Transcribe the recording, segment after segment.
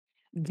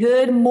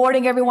Good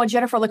morning, everyone.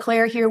 Jennifer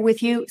LeClaire here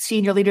with you,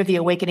 Senior Leader of the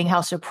Awakening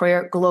House of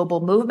Prayer Global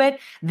Movement.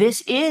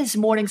 This is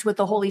Mornings with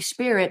the Holy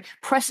Spirit,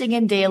 pressing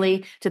in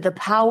daily to the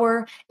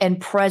power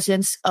and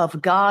presence of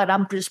God.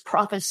 I'm just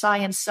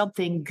prophesying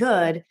something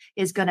good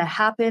is going to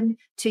happen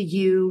to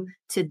you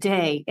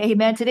today.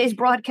 Amen. Today's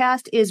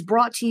broadcast is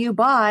brought to you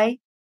by,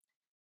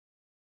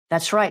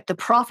 that's right, the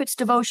Prophet's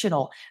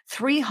Devotional,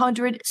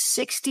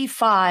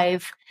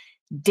 365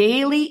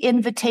 daily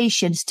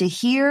invitations to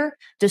hear,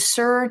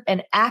 discern,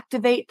 and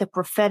activate the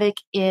prophetic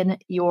in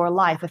your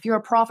life. If you're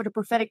a prophet or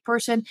prophetic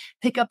person,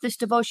 pick up this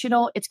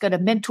devotional. It's going to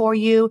mentor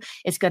you.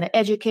 It's going to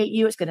educate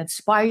you. It's going to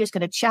inspire you. It's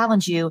going to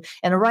challenge you.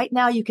 And right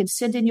now you can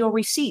send in your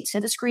receipt,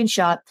 send a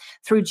screenshot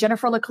through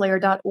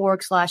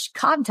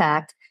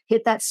jenniferleclaire.org/contact.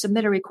 Hit that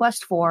submit a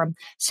request form,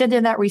 send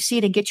in that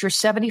receipt and get your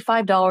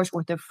 $75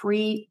 worth of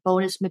free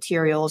bonus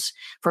materials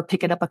for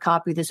picking up a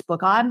copy of this book.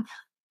 I'm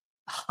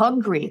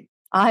hungry.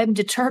 I'm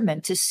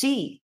determined to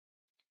see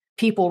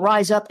people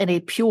rise up in a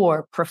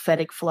pure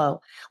prophetic flow.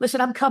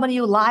 Listen, I'm coming to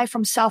you live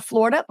from South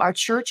Florida. Our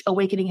church,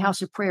 Awakening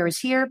House of Prayer, is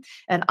here,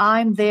 and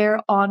I'm there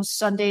on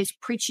Sundays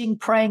preaching,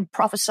 praying,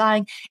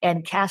 prophesying,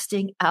 and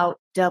casting out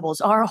devils.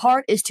 Our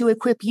heart is to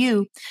equip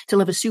you to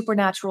live a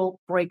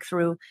supernatural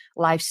breakthrough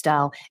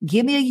lifestyle.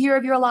 Give me a year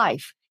of your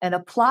life and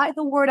apply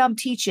the word I'm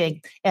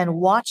teaching and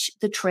watch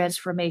the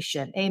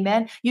transformation.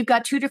 Amen. You've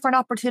got two different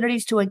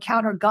opportunities to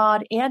encounter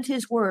God and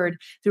his word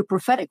through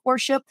prophetic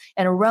worship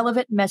and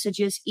relevant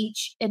messages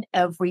each and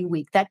every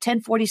week. That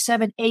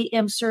 10:47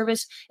 a.m.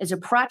 service is a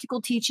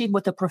practical teaching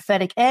with a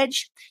prophetic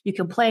edge. You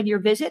can plan your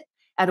visit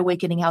at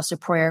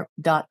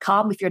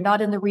awakeninghouseofprayer.com. If you're not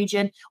in the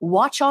region,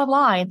 watch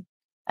online.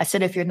 I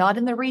said, if you're not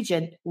in the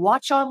region,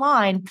 watch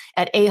online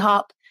at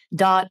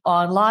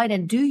ahop.online,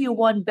 and do you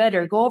one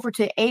better. Go over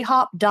to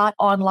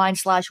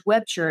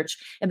ahop.online/webchurch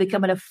and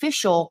become an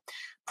official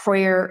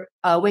prayer,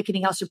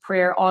 Awakening House of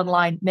Prayer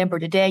online member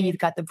today. You've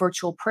got the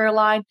virtual prayer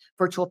line,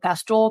 virtual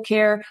pastoral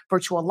care,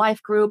 virtual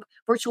life group,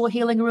 virtual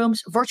healing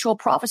rooms, virtual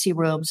prophecy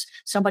rooms.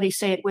 Somebody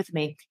say it with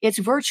me. It's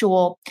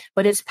virtual,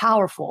 but it's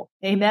powerful.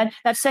 Amen.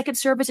 That second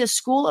service is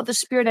School of the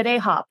Spirit at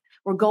AHOP.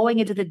 We're going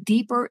into the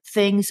deeper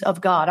things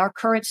of God. Our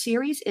current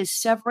series is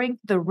Severing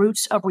the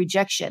Roots of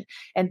Rejection,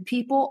 and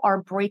people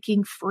are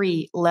breaking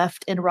free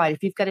left and right.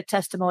 If you've got a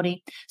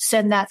testimony,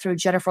 send that through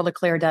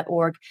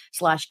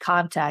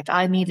jenniferleclaire.org/contact.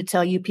 I mean to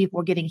tell you, people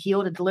are getting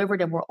healed and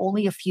delivered, and we're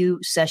only a few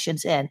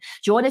sessions in.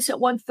 Join us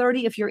at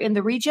 1:30 if you're in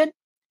the region,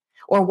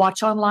 or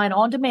watch online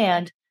on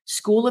demand,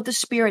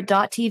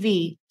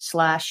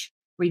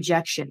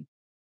 schoolofthespirit.tv/rejection.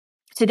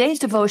 Today's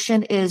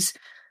devotion is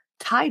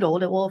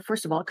titled, well,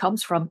 first of all, it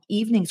comes from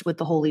Evenings with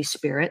the Holy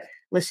Spirit,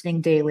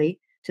 listening daily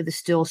to the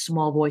still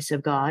small voice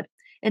of God.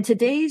 And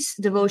today's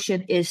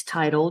devotion is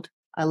titled,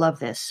 I love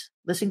this.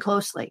 Listen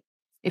closely.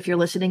 If you're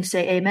listening,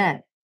 say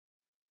amen.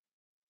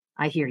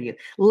 I hear you.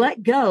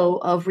 Let go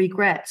of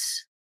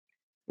regrets.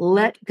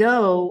 Let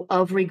go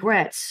of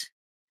regrets.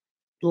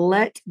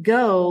 Let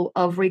go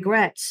of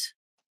regrets.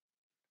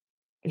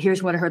 And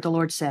here's what I heard the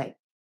Lord say.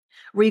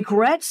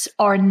 Regrets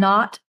are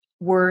not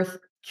worth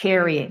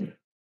carrying.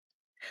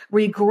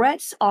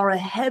 Regrets are a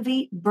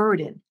heavy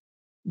burden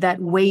that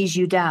weighs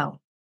you down.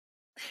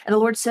 And the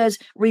Lord says,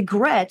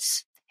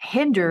 regrets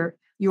hinder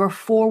your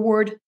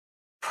forward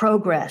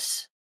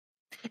progress.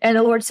 And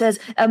the Lord says,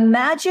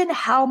 imagine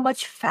how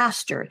much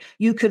faster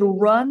you could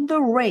run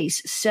the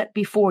race set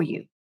before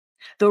you.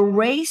 The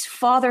race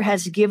Father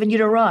has given you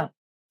to run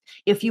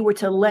if you were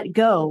to let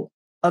go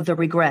of the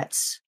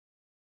regrets.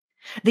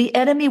 The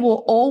enemy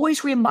will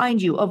always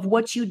remind you of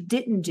what you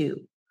didn't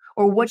do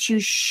or what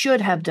you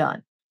should have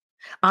done.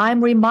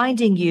 I'm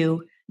reminding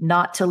you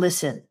not to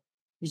listen.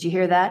 Did you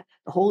hear that?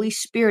 The Holy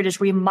Spirit is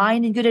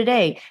reminding you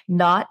today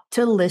not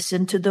to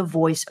listen to the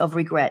voice of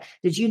regret.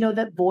 Did you know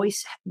that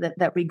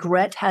that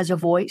regret has a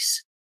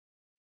voice?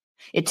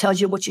 It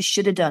tells you what you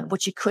should have done,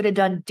 what you could have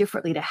done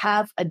differently to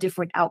have a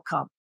different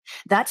outcome.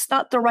 That's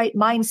not the right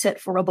mindset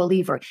for a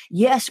believer.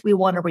 Yes, we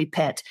want to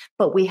repent,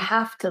 but we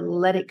have to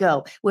let it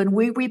go. When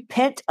we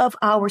repent of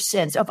our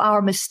sins, of our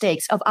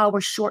mistakes, of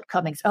our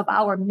shortcomings, of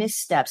our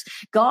missteps,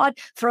 God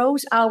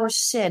throws our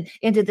sin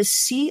into the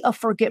sea of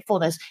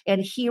forgetfulness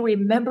and he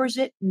remembers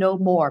it no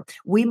more.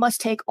 We must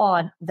take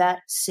on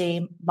that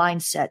same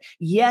mindset.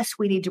 Yes,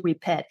 we need to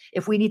repent.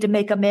 If we need to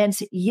make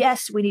amends,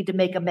 yes, we need to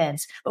make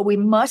amends, but we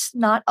must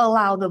not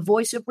allow the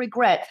voice of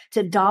regret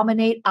to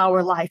dominate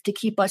our life, to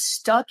keep us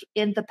stuck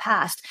in the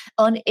past,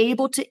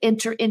 unable to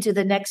enter into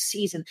the next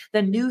season,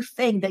 the new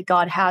thing that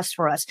God has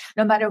for us.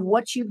 No matter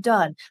what you've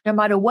done, no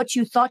matter what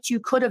you thought you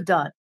could have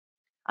done.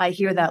 I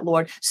hear that,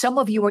 Lord. Some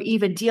of you are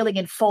even dealing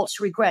in false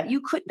regret.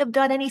 You couldn't have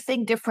done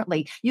anything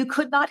differently. You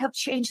could not have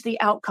changed the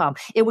outcome.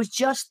 It was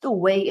just the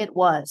way it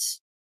was.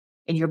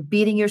 And you're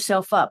beating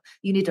yourself up.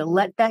 You need to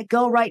let that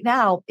go right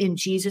now in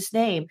Jesus'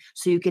 name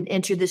so you can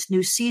enter this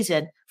new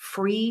season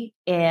free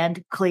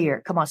and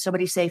clear. Come on,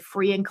 somebody say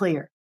free and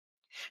clear.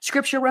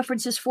 Scripture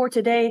references for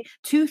today,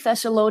 2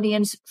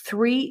 Thessalonians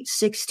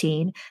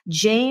 3:16,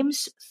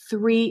 James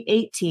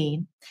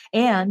 3:18,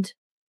 and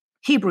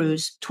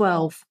Hebrews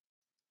 12,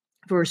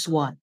 verse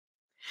 1.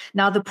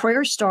 Now, the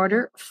prayer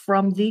starter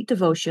from the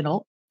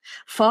devotional.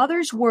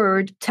 Father's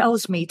word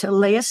tells me to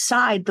lay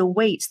aside the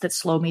weights that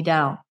slow me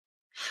down.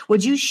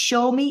 Would you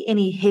show me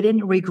any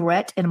hidden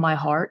regret in my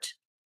heart?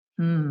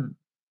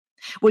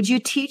 Would you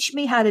teach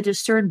me how to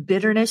discern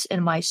bitterness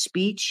in my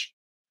speech?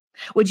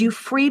 Would you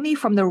free me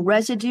from the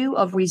residue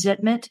of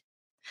resentment?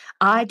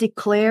 I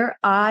declare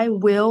I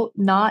will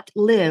not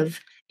live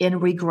in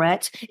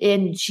regret.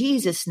 In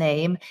Jesus'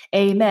 name,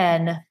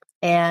 amen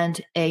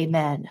and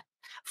amen.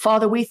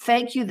 Father, we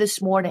thank you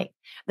this morning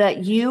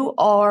that you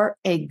are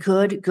a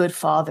good, good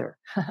Father.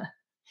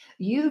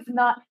 You've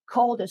not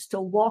called us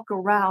to walk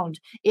around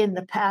in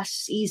the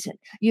past season.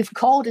 You've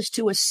called us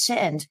to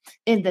ascend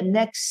in the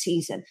next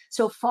season.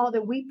 So,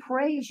 Father, we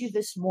praise you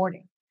this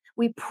morning.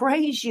 We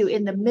praise you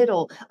in the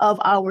middle of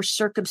our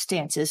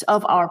circumstances,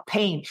 of our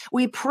pain.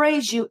 We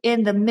praise you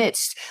in the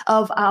midst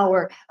of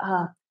our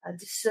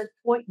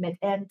disappointment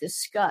and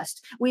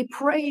disgust. We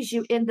praise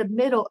you in the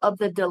middle of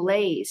the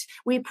delays.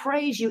 We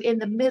praise you in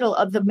the middle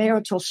of the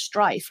marital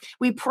strife.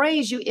 We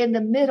praise you in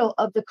the middle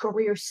of the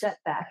career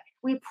setback.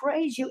 We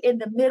praise you in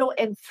the middle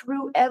and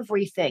through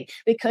everything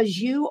because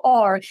you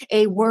are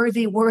a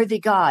worthy, worthy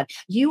God.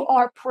 You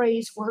are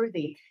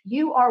praiseworthy.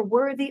 You are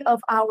worthy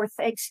of our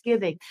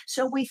thanksgiving.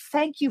 So we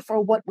thank you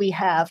for what we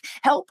have.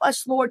 Help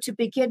us, Lord, to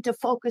begin to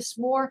focus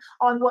more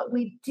on what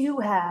we do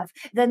have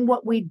than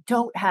what we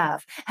don't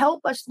have.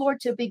 Help us,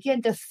 Lord, to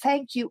begin to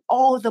thank you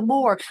all the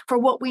more for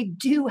what we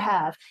do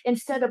have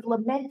instead of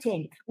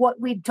lamenting what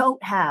we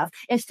don't have,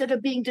 instead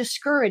of being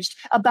discouraged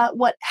about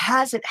what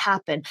hasn't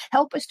happened.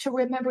 Help us to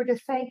remember to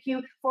thank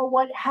you for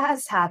what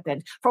has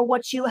happened, for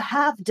what you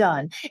have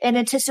done in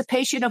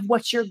anticipation of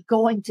what you're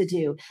going to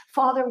do.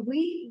 Father,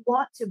 we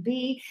want to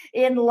be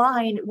in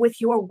line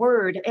with your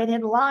word and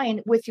in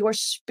line with your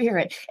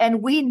spirit.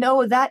 And we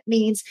know that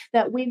means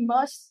that we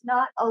must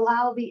not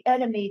allow the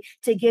enemy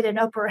to get an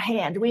upper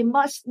hand. We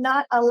must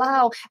not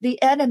allow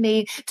the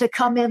enemy to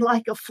come in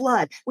like a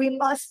flood. We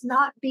must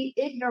not be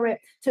ignorant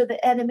to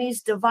the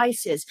enemy's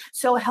devices.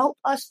 So help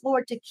us,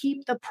 Lord, to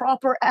keep the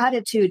proper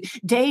attitude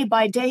day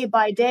by day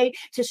by day,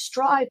 to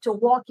strive to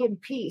walk in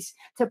peace,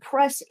 to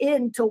press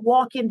in, to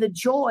walk in the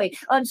joy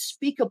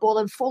unspeakable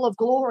and full of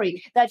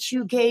glory that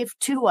you gave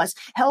to us.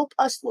 Help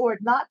us, Lord,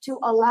 not to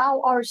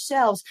allow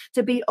ourselves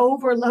to be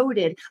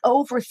overloaded,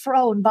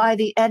 overthrown by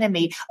the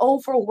enemy,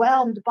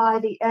 overwhelmed by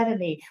the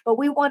enemy. But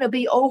we want to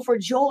be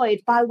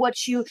overjoyed by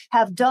what you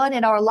have done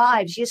in our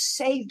lives. You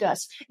saved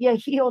us. You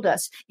healed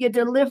us. You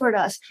delivered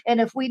us. And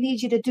if we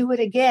need you to do it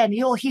again,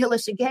 you'll heal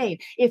us again.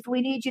 If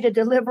we need you to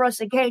deliver us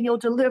again, you'll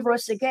deliver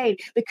us again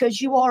because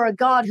you are a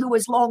God who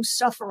is long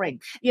suffering.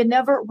 You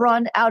never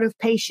run out of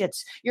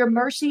patience. Your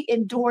mercy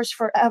endures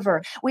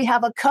forever. We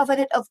have a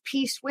covenant of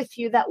peace with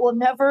you that will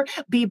never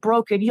be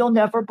broken. You'll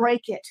never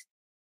break it.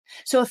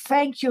 So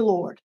thank you,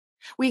 Lord.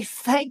 We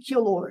thank you,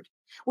 Lord.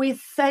 We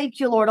thank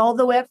you, Lord,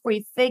 although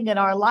everything in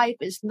our life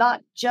is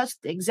not just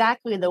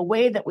exactly the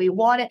way that we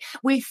want it.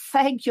 We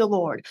thank you,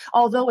 Lord,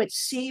 although it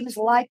seems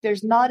like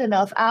there's not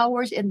enough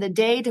hours in the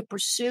day to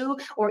pursue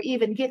or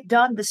even get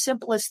done the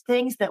simplest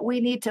things that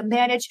we need to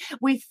manage.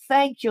 We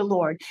thank you,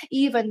 Lord,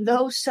 even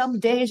though some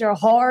days are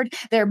hard,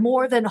 they're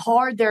more than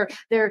hard.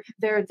 They're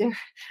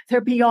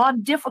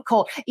beyond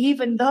difficult,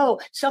 even though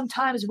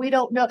sometimes we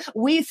don't know.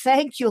 We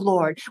thank you,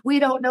 Lord. We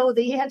don't know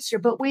the answer,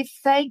 but we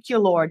thank you,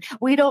 Lord.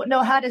 We don't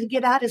know how to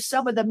get out of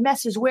some of the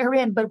messes we're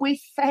in, but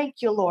we thank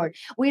you, Lord.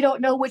 We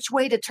don't know which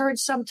way to turn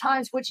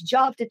sometimes, which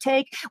job to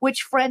take,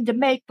 which friend to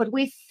make, but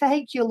we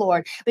thank you,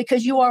 Lord,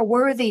 because you are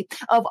worthy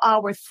of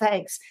our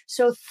thanks.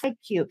 So thank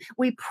you.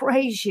 We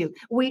praise you.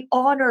 We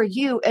honor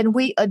you and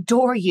we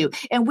adore you.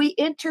 And we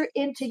enter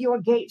into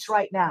your gates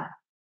right now.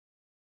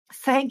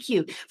 Thank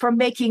you for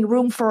making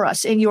room for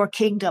us in your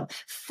kingdom.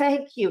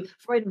 Thank you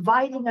for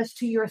inviting us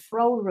to your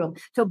throne room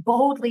to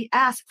boldly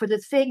ask for the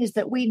things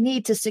that we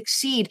need to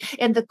succeed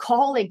in the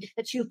calling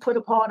that you've put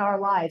upon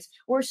our lives.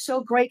 We're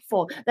so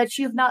grateful that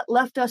you've not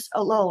left us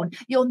alone.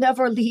 You'll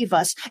never leave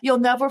us. You'll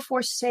never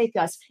forsake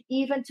us.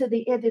 Even to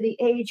the end of the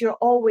age, you're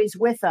always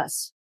with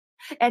us.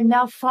 And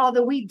now,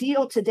 Father, we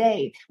deal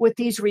today with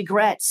these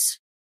regrets.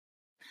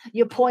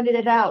 You pointed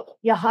it out.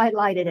 You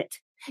highlighted it.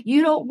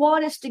 You don't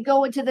want us to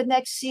go into the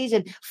next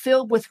season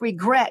filled with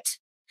regret,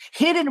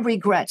 hidden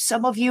regrets.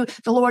 Some of you,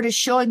 the Lord is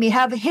showing me,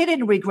 have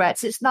hidden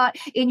regrets. It's not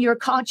in your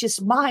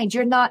conscious mind.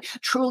 You're not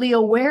truly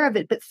aware of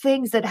it, but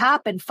things that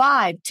happened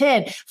 5,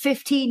 10,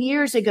 15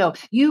 years ago.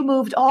 You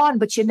moved on,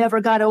 but you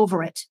never got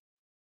over it.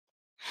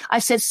 I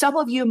said, some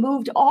of you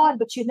moved on,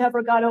 but you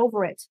never got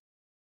over it.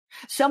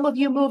 Some of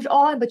you moved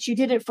on, but you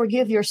didn't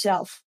forgive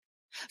yourself.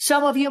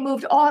 Some of you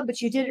moved on,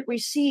 but you didn't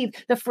receive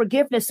the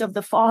forgiveness of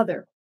the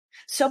Father.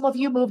 Some of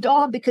you moved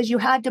on because you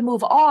had to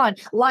move on.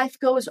 Life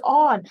goes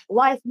on.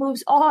 Life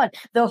moves on.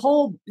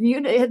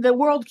 The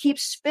world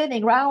keeps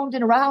spinning round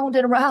and round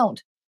and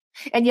round.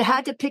 And you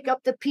had to pick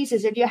up the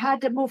pieces and you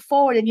had to move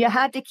forward and you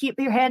had to keep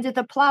your hands at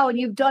the plow, and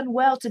you've done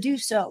well to do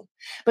so.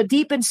 But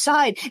deep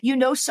inside, you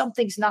know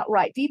something's not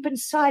right. Deep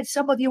inside,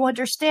 some of you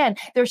understand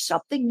there's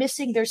something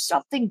missing. There's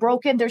something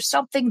broken. There's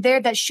something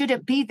there that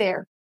shouldn't be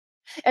there.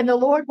 And the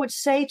Lord would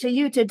say to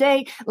you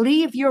today,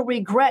 leave your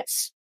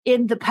regrets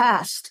in the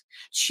past.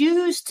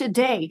 Choose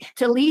today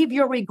to leave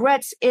your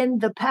regrets in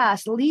the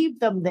past. Leave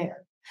them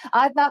there.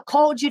 I've not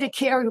called you to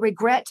carry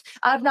regret.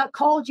 I've not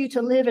called you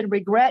to live in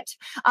regret.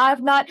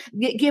 I've not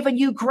given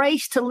you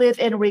grace to live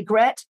in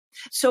regret.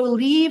 So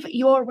leave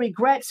your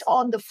regrets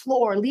on the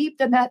floor. Leave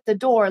them at the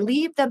door.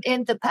 Leave them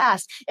in the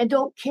past. And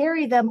don't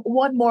carry them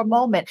one more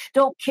moment.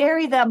 Don't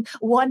carry them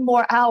one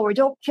more hour.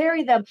 Don't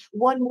carry them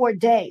one more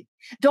day.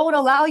 Don't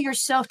allow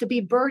yourself to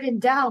be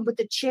burdened down with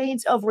the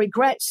chains of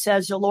regret,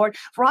 says the Lord.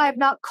 For I have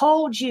not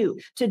called you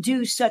to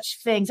do such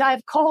things. I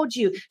have called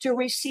you to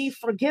receive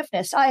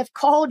forgiveness. I have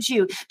called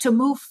you to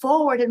move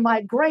forward in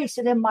my grace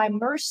and in my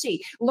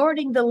mercy,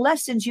 learning the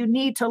lessons you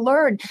need to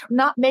learn,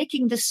 not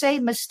making the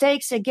same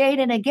mistakes again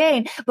and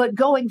again, but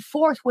going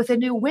forth with a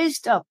new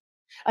wisdom,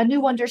 a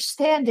new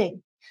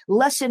understanding.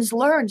 Lessons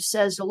learned,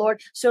 says the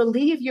Lord. So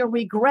leave your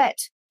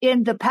regret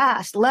in the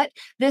past. Let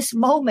this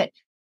moment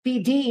be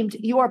deemed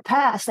your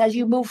past as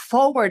you move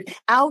forward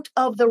out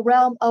of the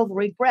realm of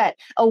regret,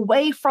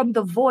 away from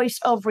the voice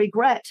of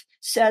regret,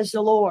 says the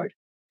Lord.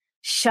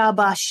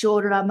 Jesus.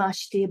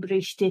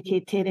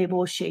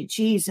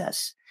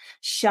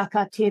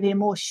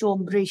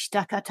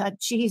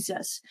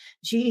 Jesus,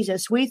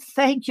 Jesus, we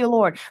thank you,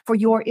 Lord, for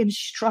your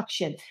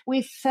instruction.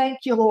 We thank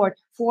you, Lord,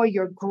 for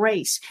your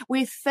grace.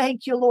 We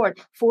thank you, Lord,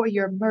 for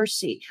your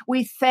mercy.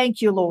 We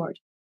thank you, Lord.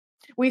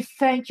 We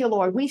thank you,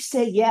 Lord. We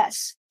say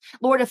yes.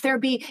 Lord, if there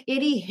be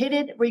any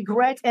hidden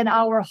regret in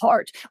our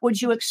heart,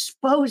 would you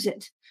expose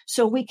it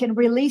so we can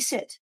release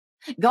it?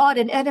 God,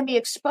 an enemy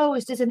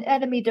exposed is an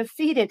enemy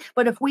defeated.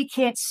 But if we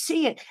can't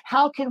see it,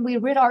 how can we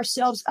rid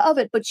ourselves of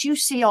it? But you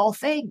see all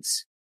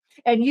things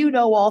and you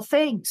know all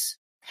things.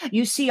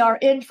 You see our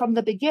end from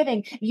the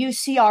beginning. You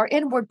see our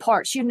inward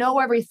parts. You know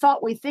every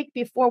thought we think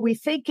before we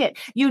think it.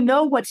 You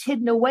know what's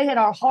hidden away in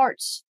our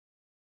hearts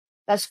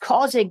that's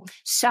causing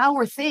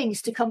sour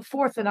things to come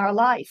forth in our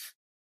life.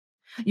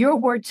 Your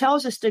word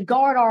tells us to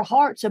guard our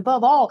hearts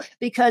above all,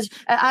 because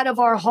out of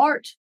our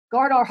heart,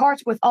 guard our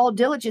hearts with all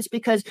diligence,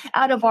 because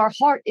out of our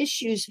heart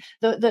issues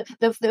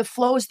the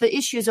flows the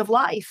issues of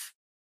life.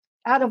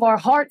 Out of our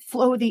heart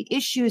flow the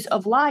issues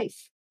of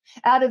life.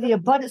 Out of the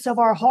abundance of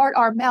our heart,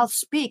 our mouth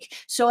speak.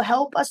 So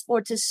help us,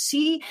 Lord, to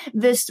see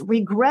this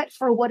regret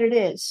for what it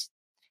is.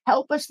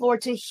 Help us,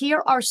 Lord, to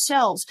hear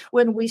ourselves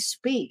when we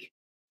speak,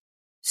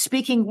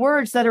 speaking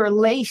words that are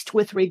laced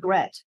with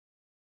regret.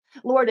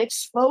 Lord,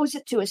 expose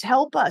it to us.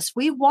 Help us.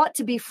 We want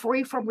to be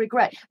free from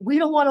regret. We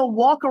don't want to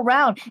walk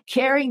around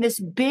carrying this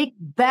big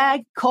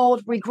bag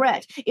called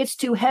regret. It's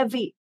too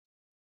heavy.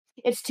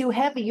 It's too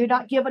heavy. You're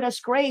not giving us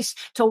grace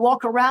to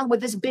walk around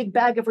with this big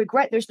bag of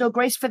regret. There's no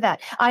grace for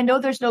that. I know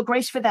there's no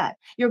grace for that.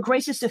 Your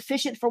grace is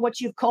sufficient for what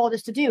you've called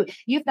us to do.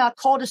 You've not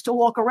called us to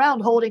walk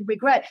around holding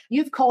regret.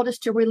 You've called us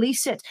to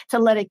release it, to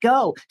let it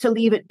go, to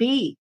leave it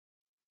be,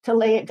 to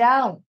lay it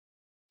down.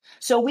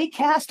 So we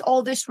cast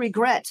all this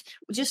regret,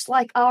 just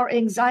like our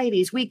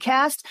anxieties. We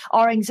cast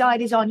our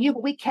anxieties on you,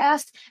 but we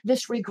cast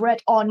this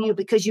regret on you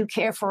because you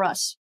care for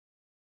us.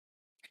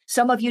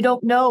 Some of you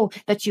don't know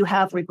that you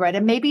have regret,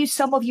 and maybe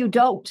some of you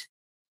don't.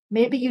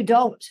 Maybe you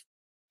don't.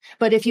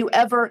 But if you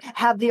ever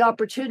have the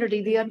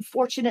opportunity, the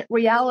unfortunate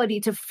reality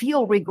to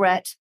feel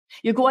regret,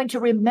 you're going to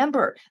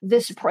remember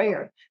this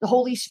prayer. The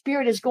Holy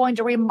Spirit is going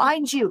to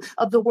remind you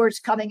of the words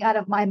coming out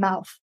of my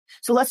mouth.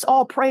 So let's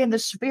all pray in the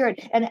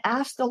Spirit and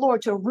ask the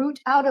Lord to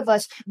root out of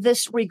us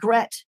this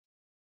regret.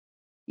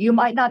 You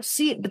might not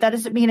see it, but that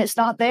doesn't mean it's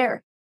not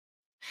there.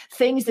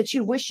 Things that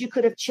you wish you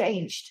could have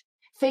changed.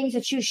 Things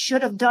that you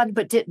should have done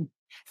but didn't.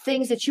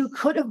 Things that you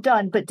could have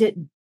done but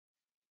didn't.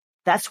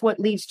 That's what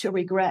leads to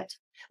regret.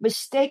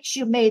 Mistakes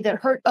you made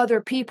that hurt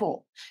other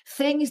people.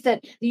 Things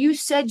that you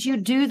said you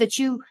do that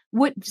you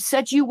would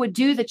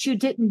do that you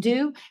didn't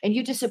do, and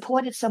you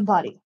disappointed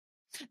somebody.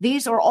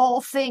 These are all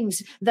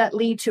things that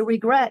lead to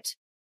regret.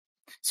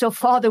 So,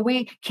 Father,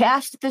 we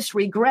cast this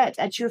regret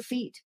at your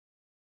feet.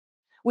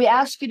 We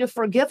ask you to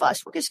forgive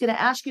us. We're just going to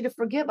ask you to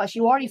forgive us.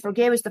 You already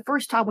forgave us the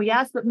first time we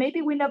asked, but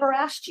maybe we never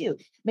asked you.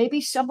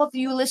 Maybe some of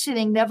you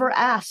listening never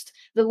asked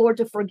the Lord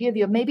to forgive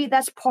you. Maybe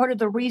that's part of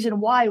the reason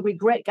why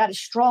regret got a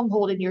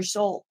stronghold in your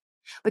soul,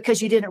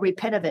 because you didn't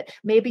repent of it.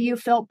 Maybe you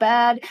felt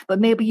bad,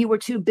 but maybe you were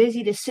too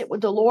busy to sit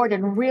with the Lord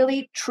and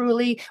really,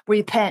 truly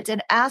repent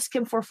and ask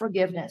him for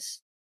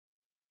forgiveness.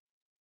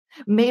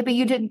 Maybe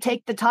you didn't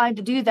take the time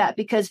to do that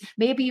because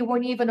maybe you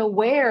weren't even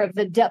aware of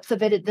the depth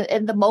of it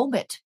in the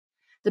moment,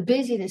 the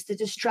busyness, the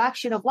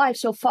distraction of life.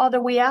 So, Father,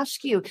 we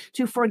ask you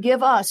to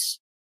forgive us.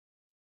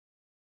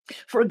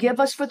 Forgive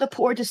us for the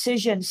poor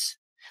decisions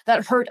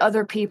that hurt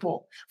other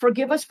people.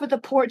 Forgive us for the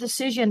poor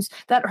decisions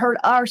that hurt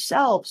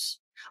ourselves.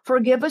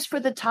 Forgive us for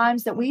the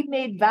times that we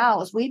made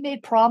vows, we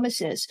made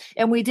promises,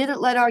 and we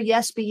didn't let our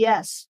yes be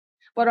yes.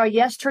 But our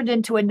yes turned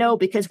into a no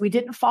because we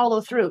didn't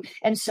follow through.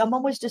 And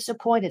someone was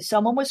disappointed.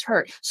 Someone was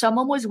hurt.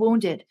 Someone was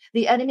wounded.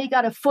 The enemy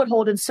got a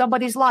foothold in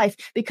somebody's life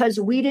because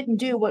we didn't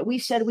do what we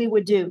said we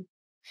would do.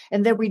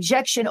 And the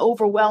rejection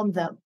overwhelmed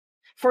them.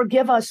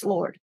 Forgive us,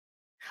 Lord.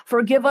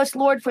 Forgive us,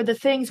 Lord, for the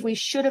things we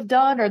should have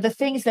done or the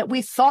things that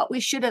we thought we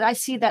should have. I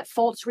see that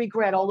false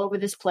regret all over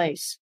this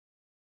place.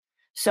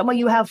 Some of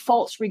you have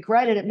false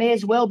regret, and it may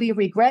as well be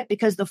regret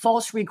because the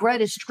false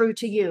regret is true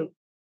to you.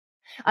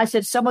 I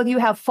said, some of you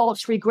have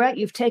false regret.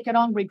 You've taken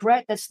on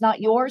regret that's not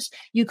yours.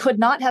 You could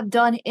not have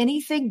done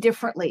anything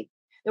differently.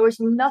 There was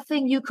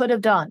nothing you could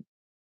have done.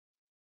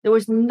 There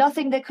was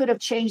nothing that could have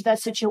changed that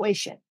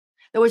situation.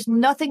 There was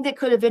nothing that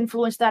could have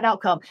influenced that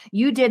outcome.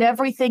 You did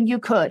everything you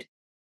could,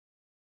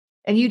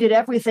 and you did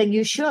everything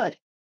you should.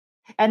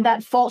 And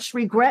that false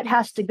regret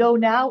has to go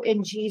now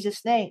in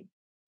Jesus' name.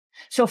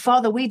 So,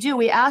 Father,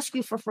 we ask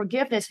you for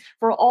forgiveness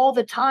for all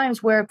the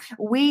times where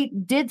we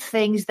did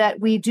things that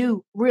we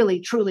do really,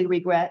 truly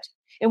regret.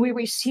 And we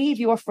receive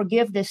your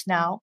forgiveness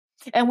now.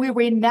 And we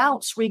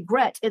renounce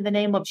regret in the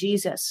name of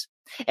Jesus.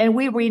 And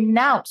we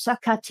renounce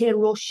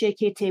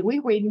we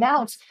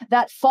renounce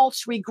that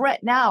false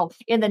regret now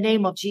in the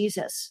name of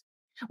Jesus.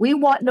 We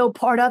want no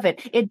part of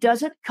it. It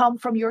doesn't come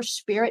from your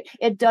spirit.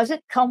 It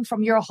doesn't come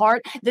from your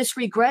heart. This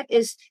regret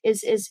is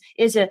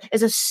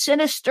a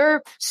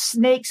sinister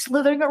snake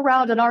slithering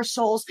around in our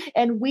souls,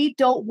 and we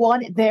don't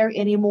want it there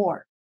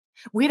anymore.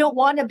 We don't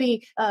want to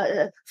be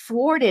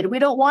thwarted. We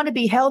don't want to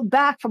be held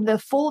back from the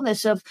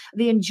fullness of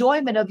the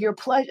enjoyment of your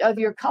pleasure, of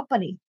your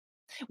company.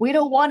 We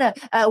don't want to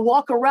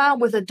walk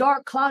around with a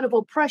dark cloud of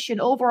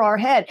oppression over our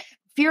head,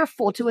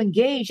 fearful to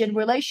engage in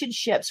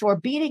relationships or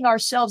beating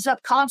ourselves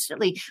up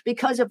constantly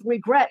because of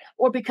regret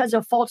or because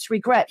of false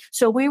regret.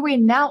 So we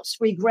renounce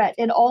regret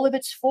in all of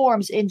its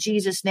forms in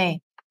Jesus' name.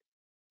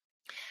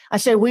 I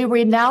said, we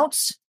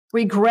renounce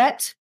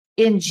regret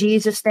in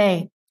Jesus'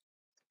 name.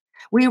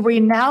 We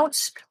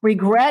renounce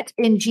regret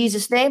in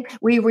Jesus' name.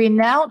 We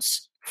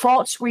renounce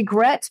false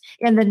regret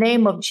in the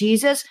name of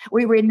Jesus.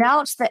 We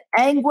renounce the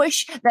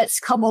anguish that's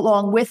come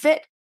along with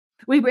it.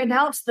 We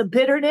renounce the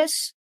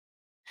bitterness.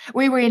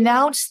 We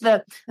renounce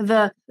the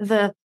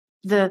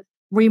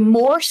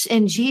remorse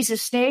in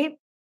Jesus' name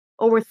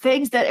over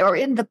things that are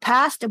in the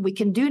past and we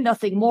can do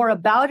nothing more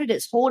about it.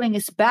 It's holding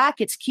us back.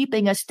 It's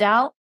keeping us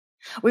down.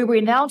 We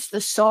renounce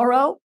the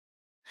sorrow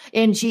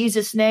in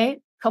Jesus' name.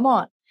 Come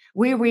on.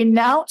 We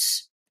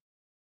renounce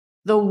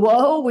the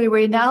woe. We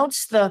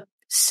renounce the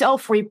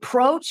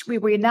self-reproach. We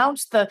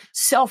renounce the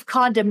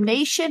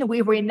self-condemnation.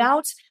 We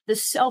renounce the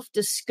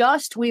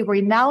self-disgust. We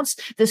renounce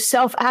the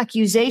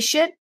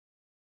self-accusation.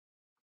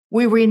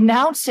 We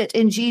renounce it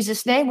in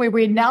Jesus' name. We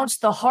renounce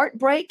the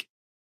heartbreak.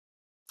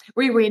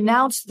 We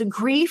renounce the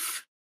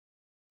grief.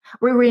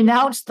 We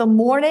renounce the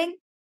mourning.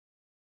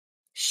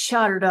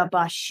 We're not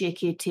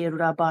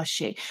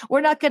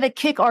going to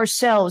kick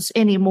ourselves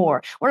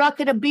anymore. We're not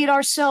going to beat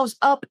ourselves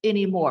up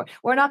anymore.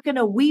 We're not going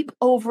to weep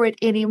over it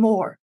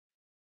anymore.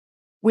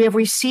 We have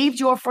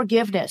received your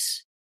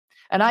forgiveness.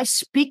 And I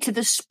speak to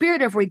the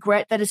spirit of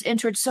regret that has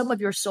entered some of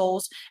your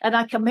souls, and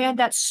I command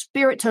that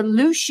spirit to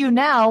loose you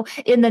now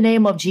in the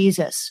name of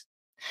Jesus.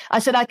 I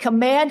said, I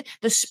command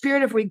the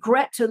spirit of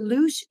regret to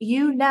loose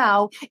you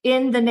now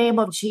in the name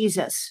of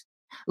Jesus.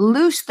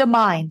 Loose the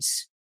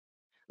minds,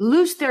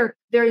 loose their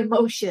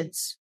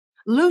emotions,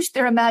 loose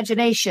their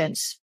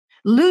imaginations,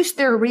 loose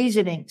their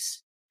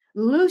reasonings,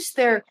 loose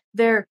their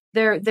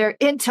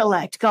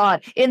intellect,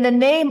 God. In the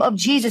name of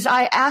Jesus,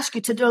 I ask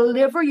you to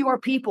deliver your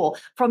people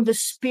from the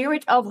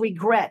spirit of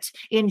regret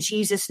in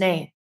Jesus'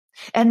 name.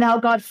 And now,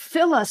 God,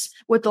 fill us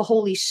with the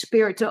Holy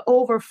Spirit to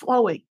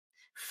overflowing.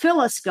 Fill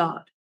us,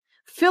 God.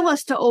 Fill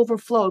us to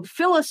overflow.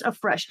 Fill us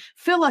afresh.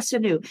 Fill us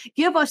anew.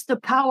 Give us the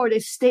power to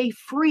stay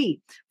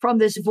free from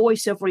this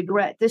voice of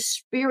regret, this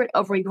spirit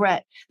of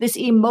regret, this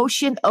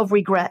emotion of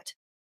regret.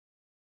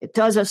 It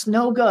does us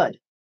no good.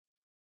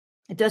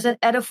 It doesn't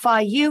edify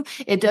you.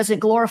 It doesn't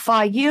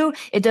glorify you.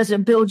 It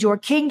doesn't build your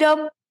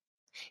kingdom.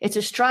 It's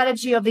a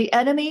strategy of the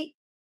enemy.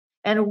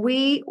 And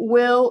we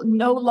will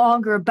no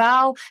longer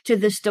bow to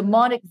this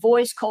demonic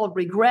voice called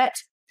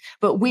regret,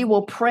 but we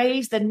will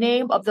praise the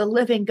name of the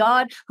living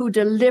God who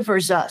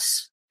delivers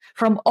us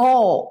from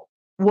all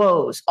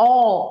woes,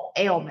 all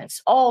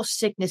ailments, all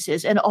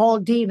sicknesses, and all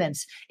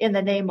demons in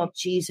the name of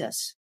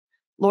Jesus.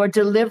 Lord,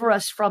 deliver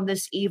us from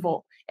this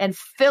evil and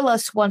fill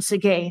us once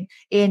again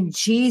in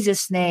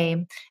Jesus'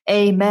 name.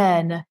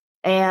 Amen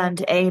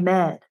and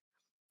amen.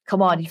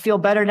 Come on, you feel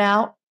better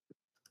now?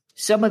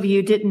 Some of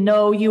you didn't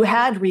know you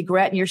had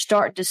regret and you're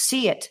starting to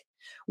see it.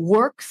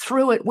 Work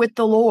through it with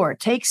the Lord.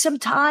 Take some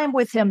time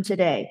with him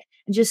today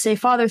and just say,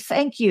 Father,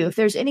 thank you. If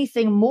there's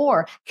anything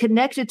more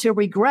connected to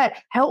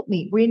regret, help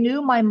me.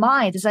 Renew my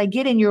mind as I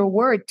get in your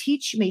word.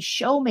 Teach me,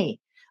 show me.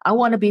 I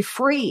want to be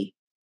free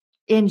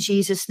in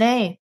Jesus'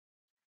 name.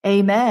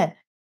 Amen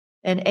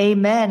and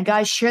amen.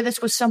 Guys, share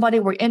this with somebody.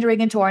 We're entering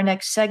into our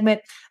next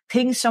segment.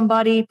 Ping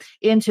somebody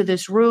into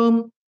this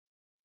room.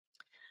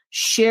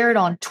 Share it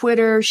on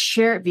Twitter.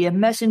 Share it via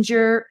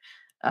Messenger.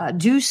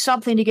 Do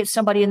something to get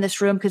somebody in this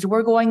room because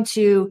we're going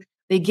to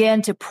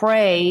begin to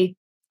pray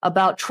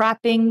about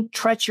trapping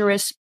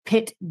treacherous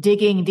pit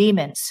digging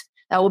demons.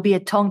 That would be a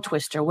tongue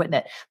twister, wouldn't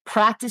it?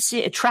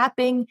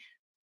 Trapping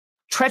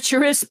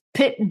treacherous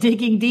pit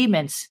digging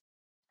demons.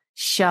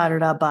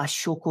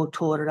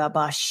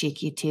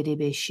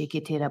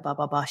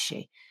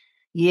 Sharabashukotorabashikiterebe-shikiterabababashe.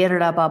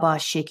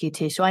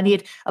 Yerababashikite. So I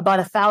need about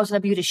 1,000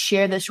 of you to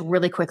share this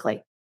really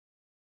quickly.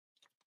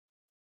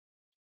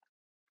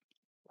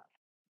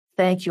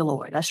 Thank you,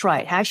 Lord. That's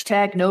right.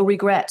 Hashtag no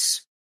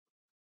regrets.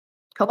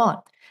 Come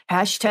on.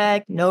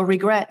 Hashtag no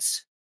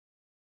regrets.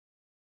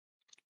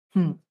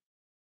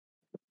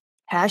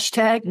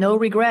 Hashtag no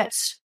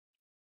regrets.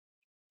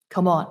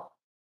 Come on.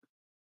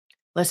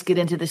 Let's get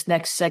into this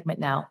next segment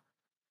now.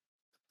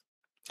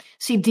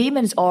 See,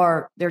 demons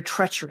they're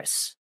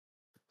treacherous.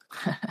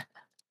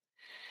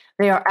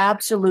 They are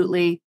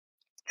absolutely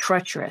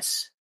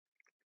treacherous.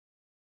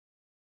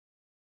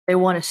 They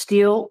want to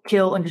steal,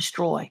 kill, and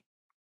destroy.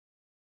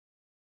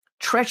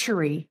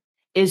 Treachery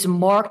is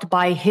marked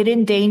by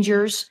hidden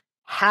dangers,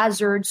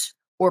 hazards,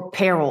 or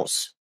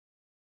perils.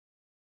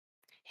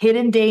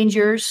 Hidden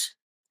dangers,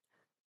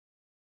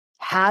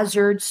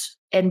 hazards,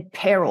 and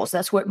perils.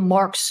 That's what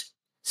marks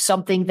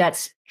something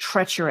that's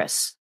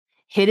treacherous.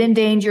 Hidden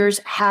dangers,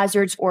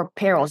 hazards, or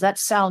perils. That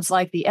sounds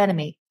like the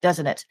enemy,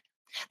 doesn't it?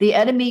 The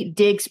enemy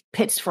digs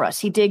pits for us.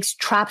 He digs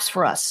traps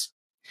for us.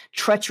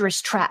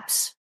 Treacherous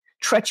traps,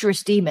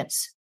 treacherous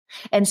demons.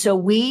 And so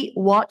we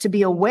want to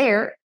be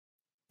aware,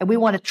 and we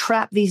want to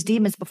trap these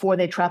demons before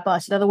they trap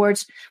us. In other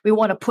words, we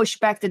want to push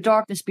back the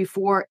darkness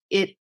before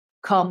it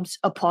comes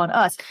upon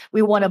us.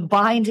 We want to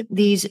bind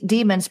these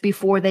demons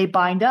before they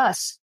bind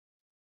us.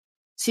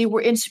 See,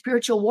 we're in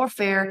spiritual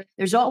warfare.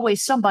 There's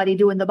always somebody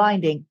doing the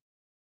binding.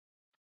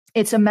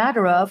 It's a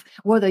matter of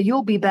whether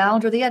you'll be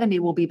bound or the enemy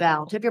will be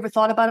bound. Have you ever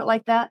thought about it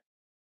like that?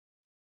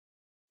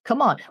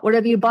 Come on.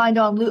 Whatever you bind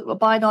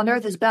on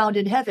earth is bound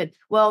in heaven.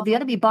 Well, the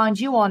enemy binds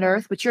you on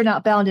earth, but you're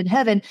not bound in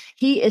heaven.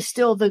 He is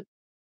still the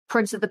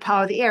prince of the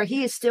power of the air.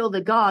 He is still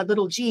the God,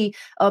 little g,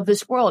 of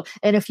this world.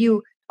 And if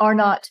you are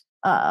not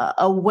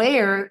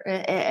aware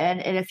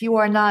and if you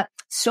are not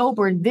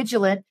sober and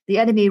vigilant, the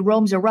enemy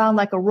roams around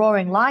like a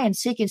roaring lion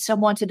seeking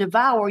someone to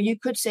devour. You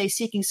could say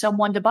seeking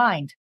someone to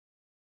bind.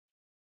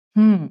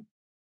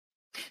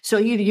 So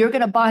either you're going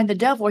to bind the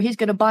devil or he's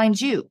going to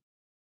bind you,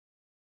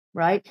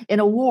 right? In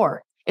a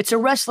war. It's a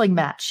wrestling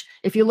match.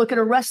 If you look at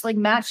a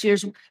wrestling match,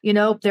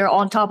 they're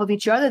on top of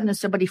each other, and then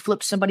somebody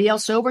flips somebody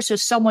else over. So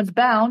someone's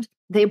bound,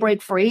 they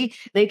break free.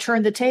 They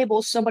turn the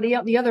table, somebody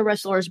else, the other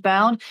wrestler is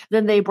bound,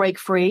 then they break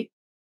free.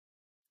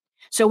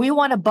 So we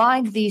want to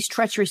bind these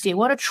treacherous demons. We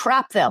want to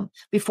trap them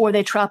before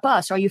they trap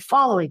us. Are you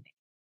following me?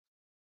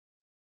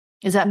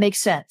 Does that make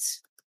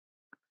sense?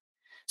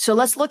 So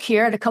let's look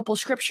here at a couple of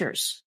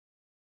scriptures.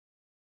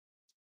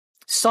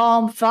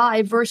 Psalm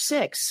 5, verse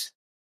 6.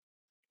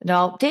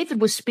 Now,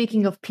 David was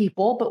speaking of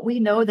people, but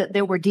we know that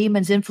there were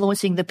demons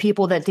influencing the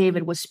people that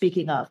David was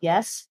speaking of.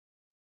 Yes?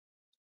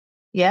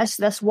 Yes,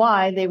 that's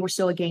why they were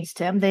so against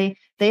him. They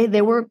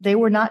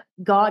were not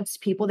God's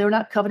people. They were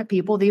not covenant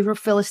people. These were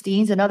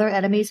Philistines and other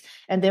enemies,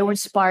 and they were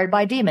inspired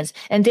by demons.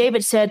 And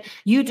David said,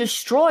 "You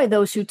destroy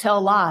those who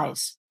tell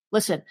lies."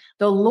 Listen,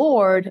 the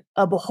Lord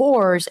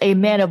abhors a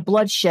man of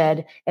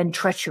bloodshed and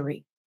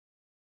treachery.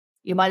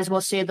 You might as well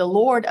say the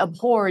Lord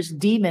abhors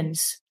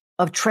demons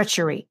of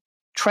treachery,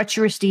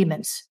 treacherous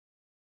demons.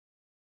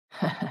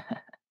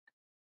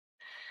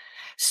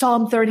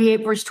 Psalm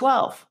 38, verse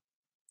 12.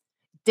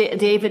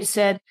 David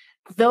said,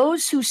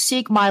 "Those who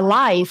seek my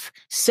life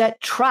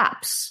set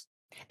traps,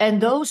 and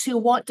those who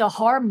want to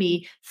harm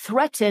me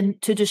threaten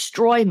to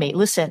destroy me."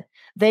 Listen,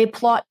 they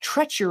plot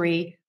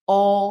treachery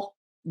all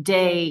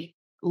day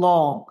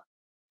long.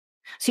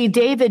 See,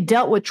 David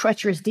dealt with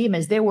treacherous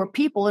demons. There were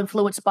people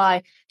influenced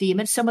by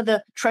demons. Some of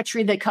the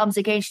treachery that comes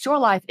against your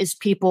life is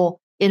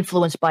people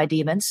influenced by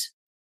demons.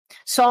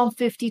 Psalm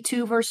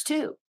 52, verse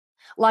 2.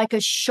 Like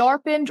a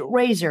sharpened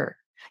razor,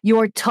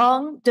 your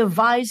tongue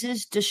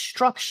devises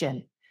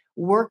destruction,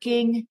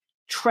 working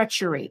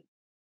treachery.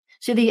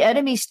 See, the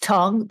enemy's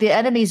tongue, the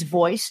enemy's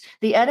voice,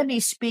 the enemy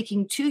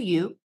speaking to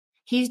you,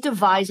 he's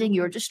devising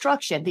your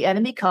destruction. The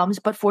enemy comes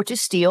but for to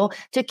steal,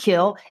 to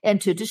kill,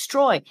 and to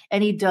destroy.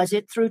 And he does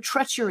it through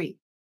treachery.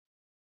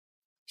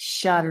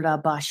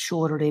 Are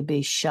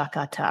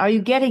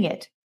you getting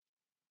it?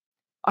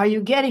 Are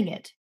you getting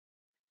it?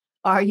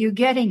 Are you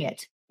getting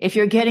it? If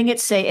you're getting it,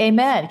 say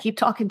amen. Keep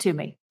talking to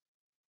me.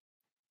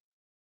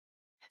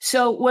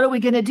 So what are we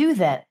going to do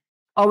then?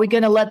 Are we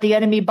going to let the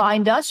enemy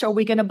bind us, or are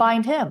we going to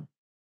bind him?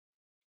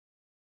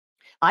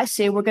 I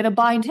say we're going to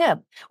bind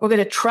him. We're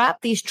going to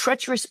trap these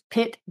treacherous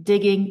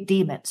pit-digging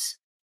demons.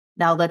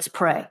 Now let's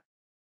pray.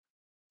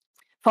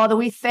 Father,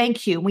 we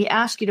thank you. We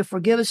ask you to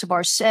forgive us of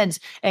our sins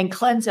and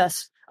cleanse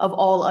us of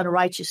all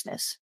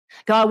unrighteousness.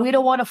 God, we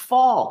don't want to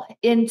fall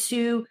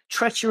into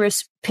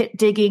treacherous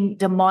pit-digging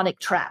demonic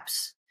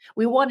traps.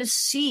 We want to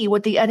see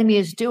what the enemy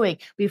is doing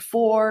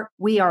before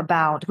we are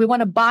bound. We want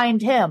to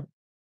bind him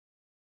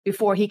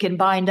before he can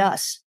bind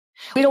us.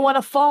 We don't want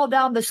to fall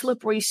down the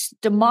slippery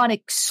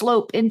demonic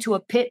slope into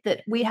a pit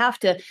that we have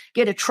to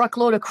get a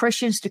truckload of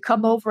Christians to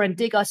come over and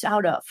dig us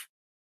out of.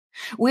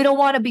 We don't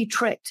want to be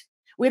tricked.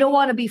 We don't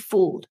want to be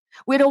fooled.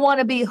 We don't want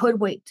to be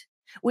hoodwinked.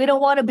 We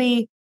don't want to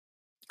be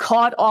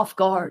caught off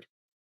guard.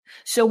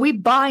 So we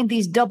bind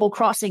these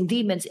double-crossing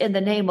demons in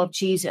the name of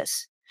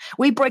Jesus.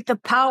 We break the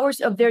powers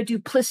of their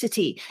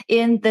duplicity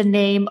in the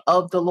name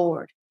of the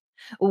Lord.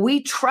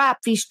 We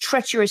trap these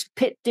treacherous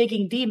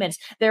pit-digging demons.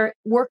 They're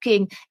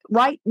working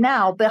right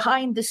now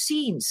behind the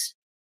scenes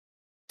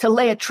to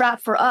lay a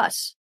trap for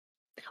us.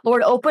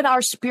 Lord, open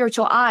our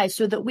spiritual eyes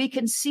so that we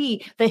can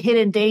see the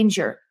hidden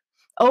danger.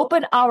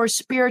 Open our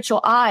spiritual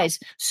eyes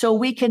so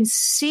we can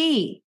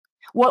see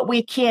what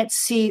we can't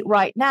see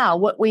right now,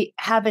 what we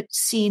haven't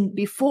seen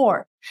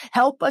before.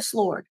 Help us,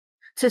 Lord,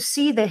 to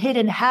see the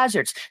hidden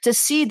hazards, to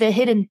see the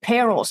hidden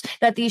perils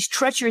that these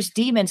treacherous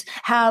demons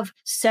have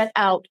set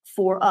out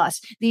for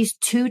us. These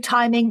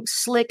two-timing,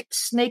 slick,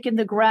 snake in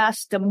the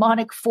grass,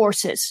 demonic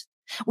forces.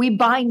 We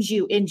bind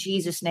you in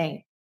Jesus'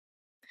 name.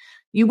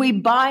 We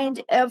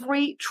bind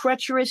every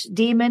treacherous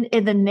demon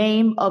in the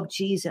name of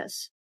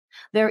Jesus.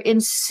 They're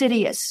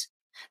insidious.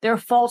 They're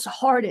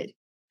false-hearted.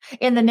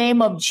 In the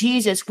name of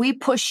Jesus, we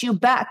push you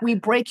back. We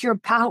break your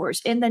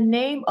powers. In the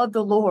name of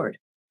the Lord,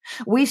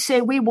 we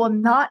say we will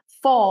not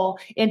fall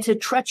into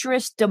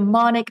treacherous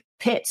demonic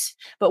pits,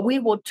 but we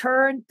will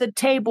turn the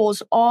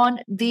tables on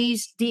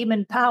these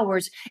demon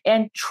powers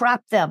and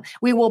trap them.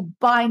 We will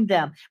bind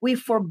them. We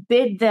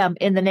forbid them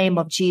in the name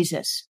of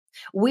Jesus.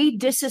 We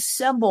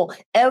disassemble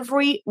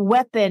every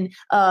weapon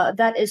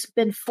that has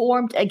been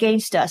formed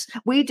against us.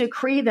 We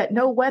decree that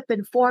no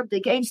weapon formed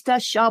against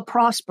us shall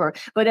prosper,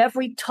 but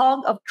every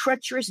tongue of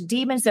treacherous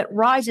demons that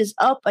rises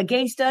up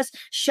against us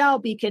shall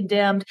be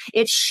condemned.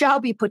 It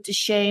shall be put to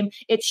shame.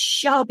 It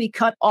shall be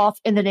cut off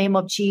in the name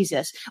of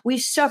Jesus. We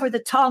sever the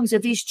tongues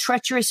of these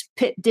treacherous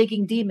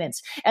pit-digging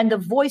demons and the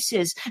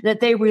voices that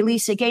they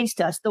release against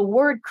us, the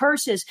word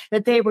curses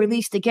that they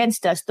released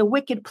against us, the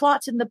wicked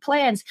plots and the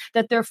plans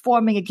that they're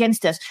forming against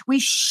us. We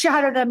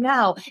shatter them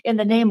now in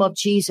the name of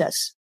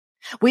Jesus.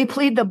 We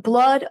plead the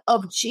blood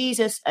of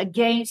Jesus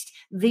against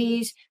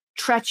these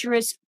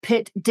treacherous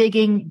pit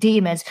digging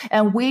demons.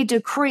 And we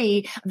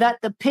decree that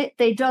the pit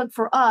they dug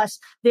for us,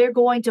 they're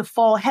going to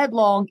fall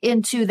headlong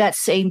into that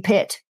same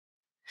pit.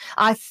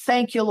 I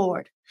thank you,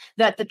 Lord,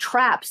 that the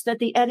traps that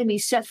the enemy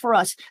set for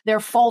us,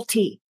 they're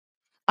faulty.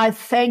 I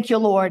thank you,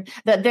 Lord,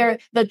 that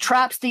the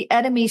traps the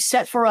enemy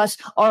set for us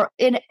are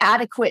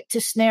inadequate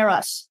to snare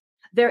us.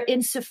 They're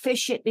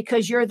insufficient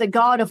because you're the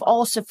God of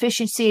all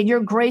sufficiency and your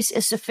grace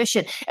is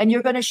sufficient. And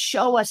you're going to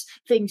show us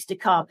things to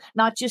come,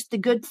 not just the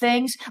good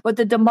things, but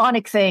the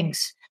demonic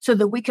things, so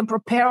that we can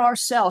prepare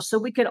ourselves, so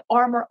we can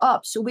armor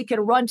up, so we can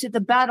run to the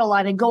battle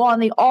line and go on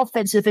the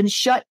offensive and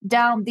shut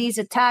down these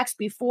attacks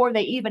before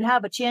they even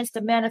have a chance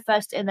to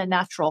manifest in the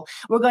natural.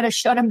 We're going to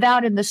shut them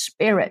down in the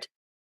spirit.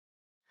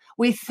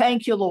 We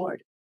thank you,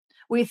 Lord.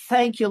 We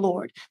thank you,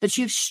 Lord, that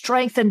you've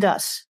strengthened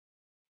us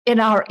in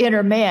our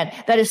inner man.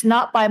 That is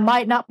not by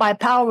might, not by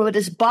power, but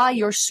is by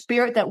your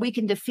spirit that we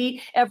can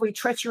defeat every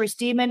treacherous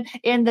demon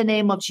in the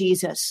name of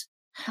Jesus.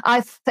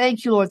 I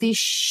thank you, Lord. These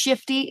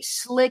shifty,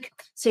 slick,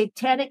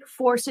 satanic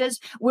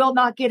forces will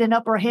not get an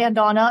upper hand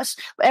on us.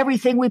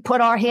 Everything we put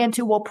our hand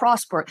to will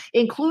prosper,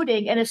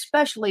 including and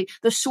especially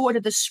the sword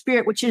of the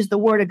Spirit, which is the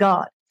word of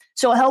God.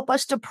 So help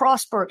us to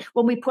prosper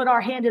when we put our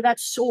hand to that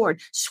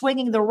sword,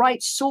 swinging the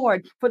right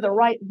sword for the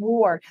right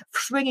war,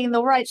 swinging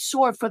the right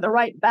sword for the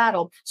right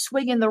battle,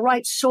 swinging the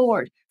right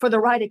sword for the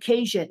right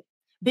occasion,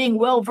 being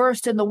well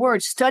versed in the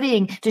word,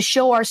 studying to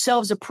show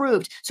ourselves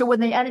approved. So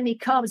when the enemy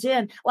comes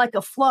in like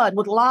a flood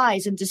with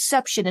lies and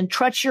deception and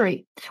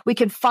treachery, we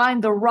can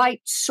find the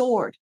right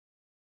sword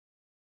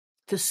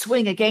to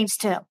swing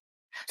against him,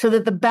 so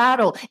that the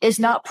battle is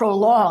not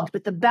prolonged,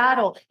 but the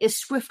battle is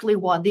swiftly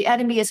won. The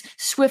enemy is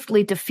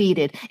swiftly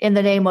defeated in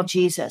the name of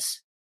Jesus.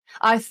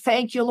 I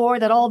thank you,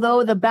 Lord, that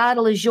although the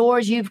battle is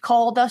yours, you've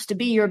called us to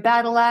be your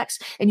battle axe,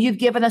 and you've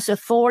given us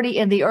authority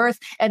in the earth,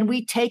 and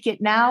we take it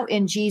now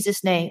in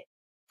Jesus' name.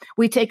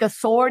 We take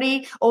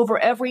authority over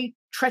every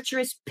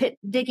treacherous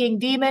pit-digging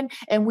demon,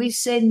 and we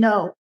say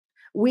no.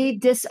 We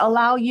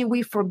disallow you.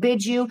 We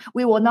forbid you.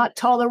 We will not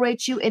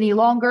tolerate you any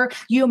longer.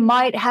 You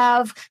might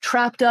have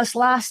trapped us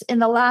in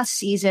the last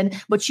season,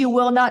 but you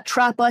will not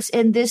trap us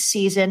in this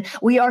season.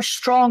 We are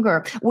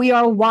stronger. We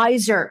are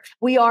wiser.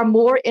 We are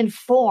more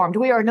informed.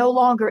 We are no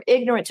longer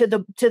ignorant to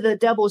the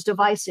devil's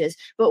devices,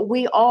 but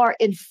we are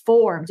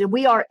informed and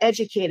we are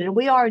educated and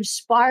we are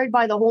inspired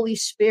by the Holy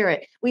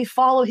Spirit. We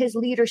follow his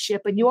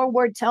leadership, and your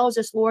word tells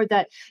us, Lord,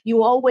 that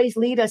you always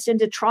lead us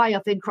into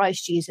triumph in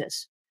Christ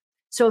Jesus.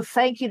 So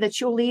thank you that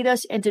you'll lead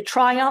us into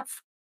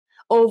triumph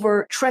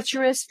over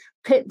treacherous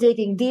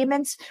pit-digging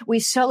demons.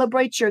 We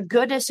celebrate your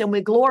goodness and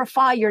we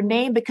glorify your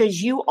name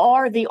because you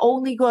are the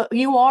only good.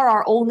 You are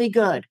our only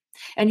good,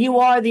 and you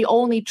are the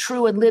only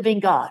true and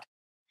living God.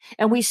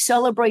 And we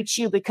celebrate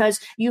you because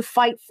you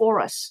fight for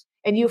us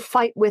and you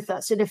fight with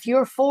us. And if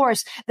you're for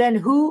us, then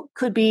who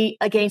could be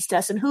against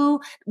us? And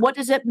what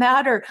does it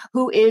matter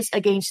who is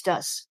against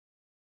us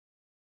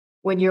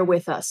when you're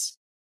with us?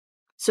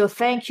 So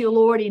thank you,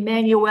 Lord,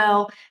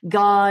 Emmanuel,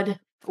 God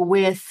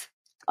with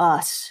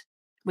us.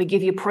 We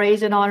give you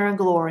praise and honor and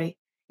glory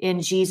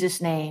in Jesus'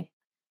 name.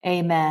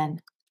 Amen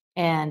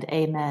and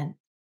amen.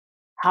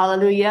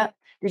 Hallelujah.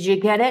 Did you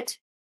get it?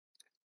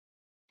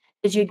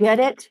 Did you get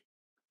it?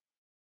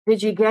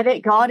 Did you get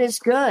it? God is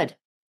good.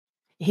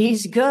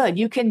 He's good.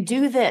 You can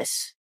do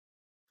this.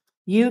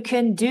 You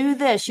can do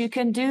this. You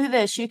can do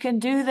this. You can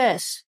do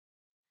this.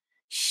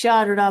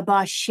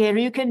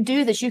 You can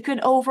do this. You can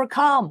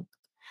overcome.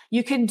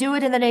 You can do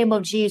it in the name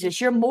of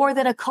Jesus. You're more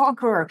than a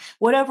conqueror.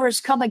 Whatever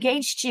has come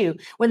against you,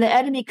 when the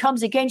enemy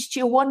comes against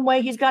you one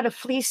way, he's got to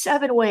flee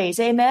 7 ways.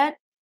 Amen.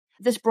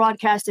 This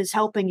broadcast is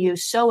helping you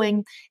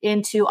sowing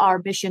into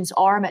our missions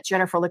arm at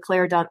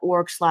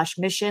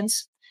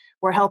jenniferleclaire.org/missions.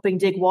 We're helping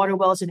dig water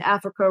wells in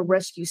Africa,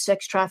 rescue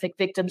sex traffic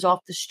victims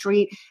off the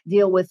street,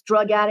 deal with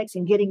drug addicts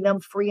and getting them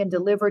free and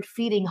delivered,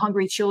 feeding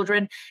hungry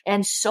children,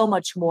 and so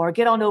much more.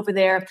 Get on over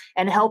there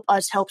and help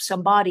us help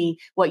somebody.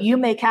 What you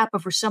make happen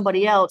for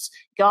somebody else,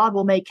 God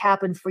will make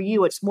happen for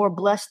you. It's more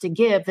blessed to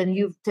give than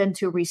you tend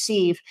to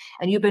receive.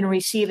 And you've been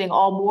receiving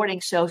all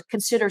morning. So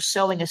consider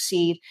sowing a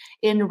seed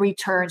in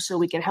return so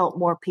we can help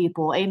more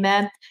people.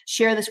 Amen.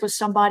 Share this with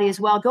somebody as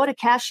well. Go to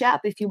Cash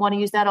App if you want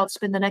to use that. I'll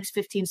spend the next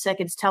 15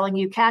 seconds telling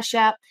you. Cash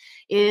App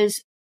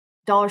is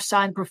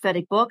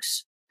 $prophetic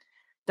books,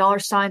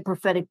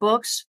 $prophetic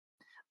books.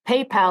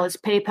 PayPal is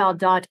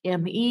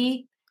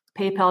paypal.me,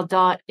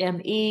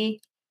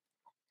 paypal.me.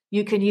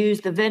 You can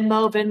use the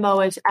Venmo.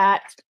 Venmo is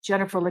at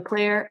Jennifer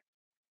LeClaire,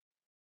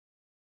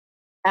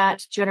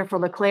 at Jennifer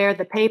LeClaire.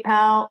 The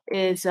PayPal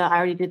is, I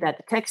already did that.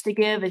 The text to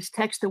give is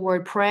text the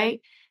word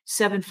pray,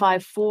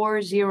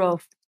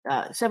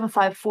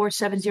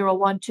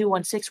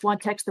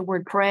 754-701-2161. Text the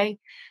word pray,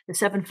 the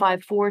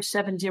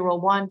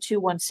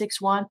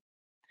 754-701-2161.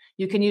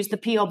 You can use the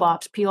P.O.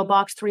 Box, P.O.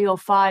 Box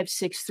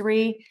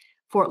 30563,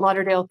 Fort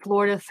Lauderdale,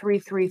 Florida,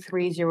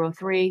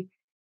 33303.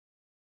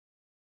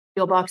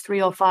 P.O. Box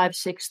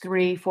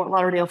 30563, Fort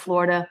Lauderdale,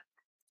 Florida,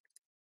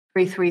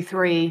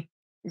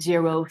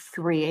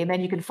 33303.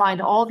 Amen. You can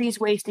find all these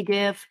ways to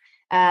give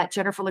at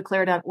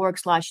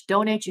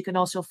jenniferleclaire.org/donate. You can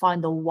also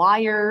find the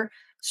wire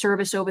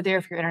service over there.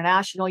 If you're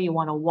international, you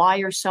want to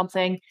wire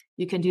something,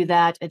 you can do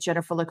that at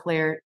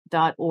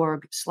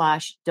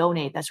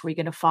jenniferleclaire.org/donate. That's where you're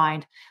going to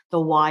find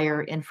the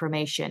wire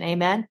information.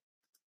 Amen.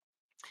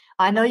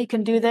 I know you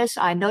can do this.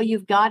 I know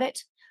you've got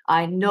it.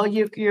 I know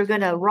you're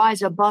going to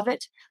rise above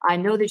it. I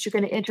know that you're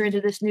going to enter into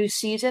this new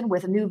season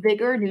with new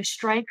vigor, new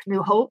strength,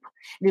 new hope,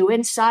 new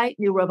insight,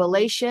 new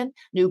revelation,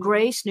 new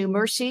grace, new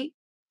mercy.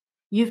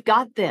 You've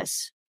got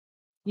this.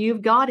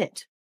 You've got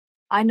it.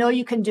 I know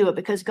you can do it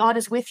because God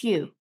is with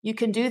you. You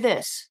can do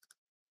this.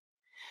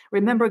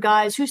 Remember,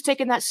 guys, who's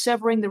taken that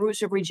Severing the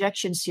Roots of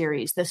Rejection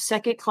series? The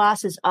second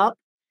class is up.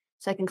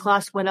 Second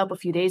class went up a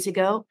few days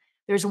ago.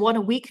 There's one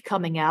a week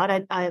coming out.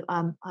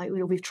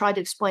 We've tried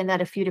to explain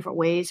that a few different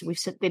ways. We've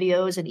sent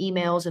videos and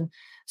emails, and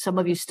some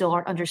of you still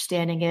aren't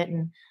understanding it.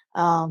 And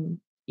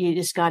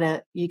you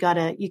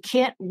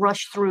can't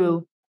rush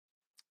through.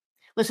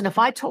 Listen, if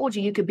I told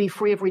you could be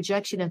free of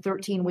rejection in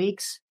 13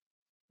 weeks,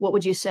 what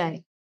would you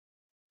say?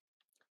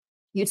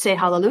 You'd say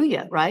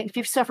hallelujah, right? If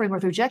you're suffering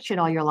with rejection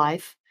all your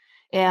life,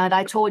 and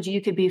I told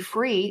you could be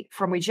free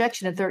from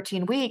rejection in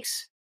 13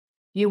 weeks,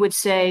 you would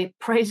say,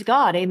 praise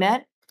God,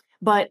 amen?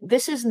 But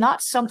this is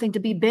not something to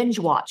be binge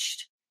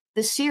watched.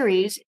 The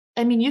series,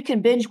 I mean, you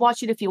can binge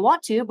watch it if you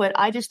want to, but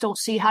I just don't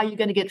see how you're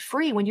going to get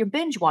free when you're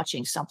binge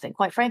watching something.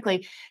 Quite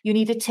frankly, you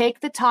need to take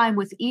the time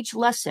with each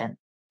lesson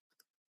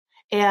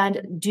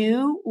and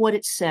do what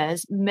it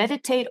says,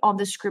 meditate on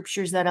the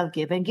scriptures that I've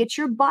given, get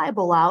your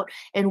Bible out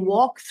and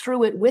walk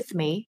through it with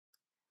me,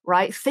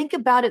 right? Think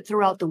about it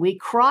throughout the week,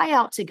 cry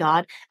out to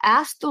God,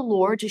 ask the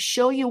Lord to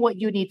show you what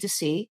you need to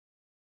see,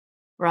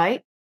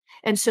 right?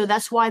 And so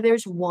that's why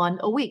there's one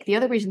a week. The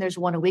other reason there's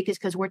one a week is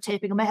because we're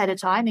taping them ahead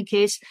of time in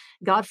case,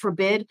 God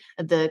forbid,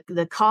 the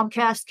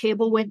Comcast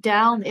cable went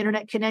down, the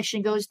internet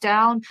connection goes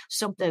down,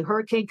 a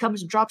hurricane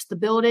comes and drops the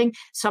building,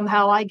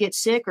 somehow I get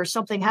sick or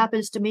something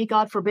happens to me,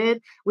 God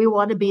forbid. We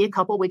want to be a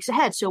couple weeks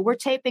ahead. So we're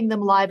taping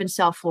them live in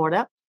South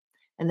Florida,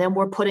 and then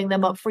we're putting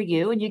them up for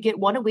you, and you get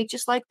one a week,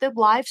 just like the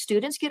live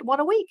students get one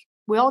a week.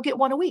 We all get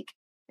one a week.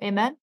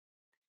 Amen.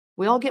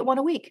 We all get one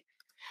a week.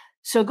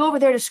 So go over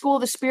there to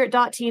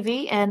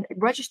schoolofthespirit.tv and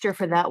register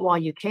for that while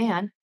you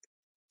can.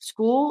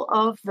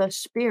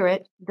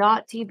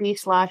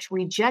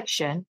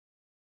 Schoolofthespirit.tv/rejection.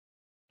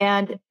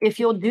 And if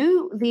you'll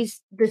do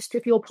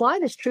if you apply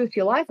this truth to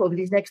your life over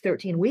these next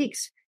 13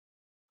 weeks,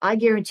 I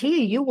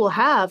guarantee you will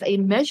have a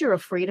measure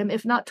of freedom,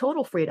 if not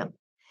total freedom.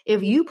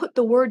 If you put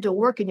the word to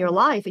work in your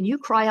life and you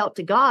cry out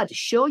to God to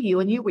show you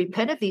and you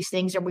repent of these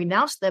things and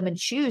renounce them and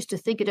choose to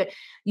think it,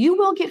 you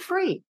will get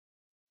free.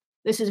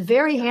 This is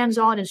very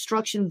hands-on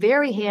instruction,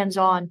 very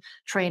hands-on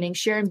training.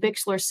 Sharon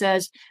Bixler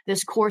says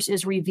this course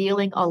is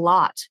revealing a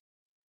lot.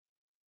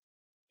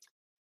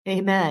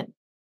 Amen.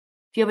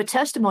 If you have a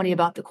testimony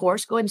about the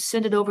course, go ahead and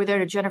send it over there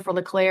to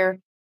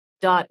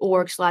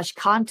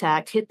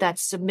jenniferleclaire.org/contact. Hit that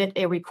submit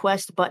a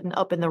request button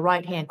up in the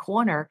right-hand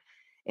corner,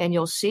 and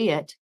you'll see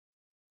it.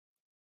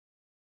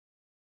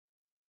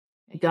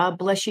 God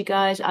bless you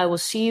guys. I will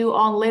see you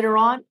on later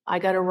on. I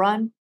got to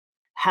run.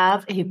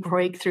 Have a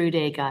breakthrough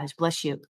day, guys. Bless you.